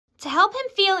To help him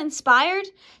feel inspired,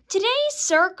 today's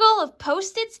circle of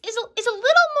Post-its is a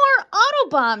little more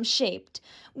autobomb shaped.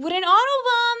 Would an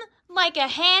autobomb like a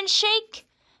handshake,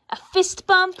 a fist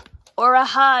bump, or a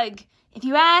hug? If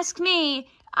you ask me,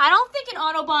 I don't think an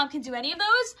autobomb can do any of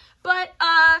those, but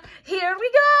here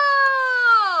we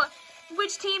go!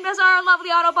 Which team does our lovely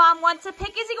autobomb want to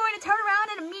pick? Is he going to turn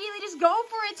around and immediately just go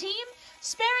for a team,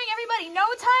 sparing everybody no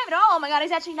time at all? Oh my god,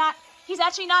 he's actually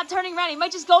not turning around. He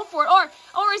might just go for it. Or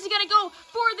is he going to go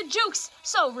for the jukes?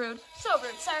 So rude, sir.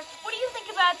 What do you think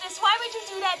about this? Why would you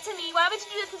do that to me? Why would you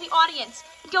do that to the audience?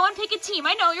 Go and pick a team.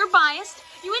 I know you're biased.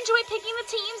 You enjoy picking the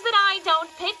teams that I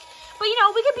don't pick. But, you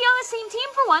know, we could be on the same team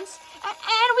for once,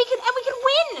 and we could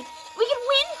win. We could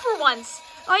win for once.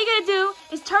 All you gotta do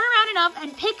is turn around enough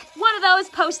and pick one of those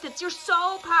Post-its. You're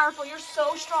so powerful. You're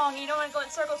so strong. You don't want to go in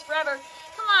circles forever.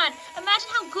 Come on. Imagine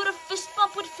how good a fist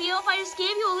bump would feel if I just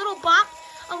gave you a little bop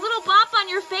on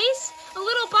your face. A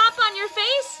little bop on your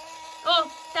face. Oh,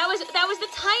 that was the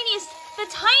tiniest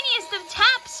of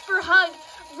taps for hug.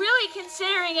 Really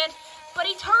considering it. But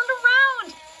he turned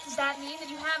around. Does that mean that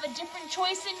you have a different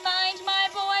choice in mind, my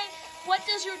boy? What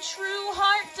does your true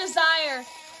heart desire?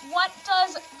 What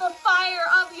does the fire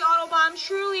of the autobomb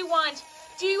truly want?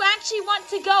 Do you actually want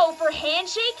to go for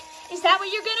handshake? Is that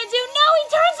what you're gonna do? No, he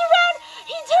turns around!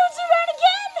 He turns around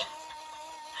again!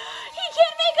 He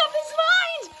can't make up his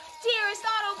mind! Dearest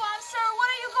autobomb, sir, what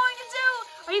are you going to do?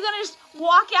 Are you gonna just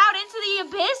walk out into the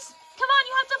abyss? Come on,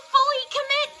 you have to fully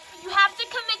commit! You have to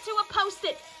commit to a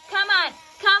Post-it. Come on.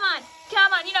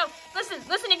 You know, listen,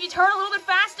 if you turn a little bit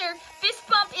faster, fist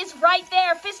bump is right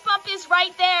there.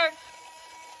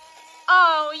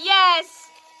 Oh, yes.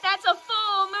 That's a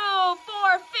full move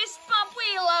for fist bump.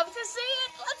 We love to see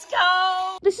it. Let's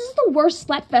go. This is the worst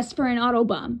Splatfest for an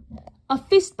autobomb. A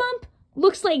fist bump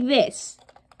looks like this.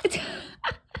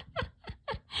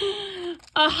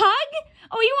 A hug?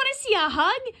 Oh, you want to see a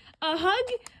hug? A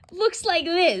hug looks like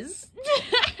this.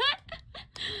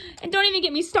 And don't even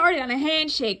get me started on a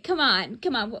handshake. Come on.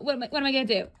 What am I going to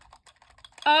do?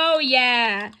 Oh,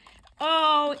 yeah.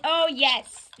 Oh,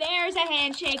 yes. There's a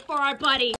handshake for our buddy.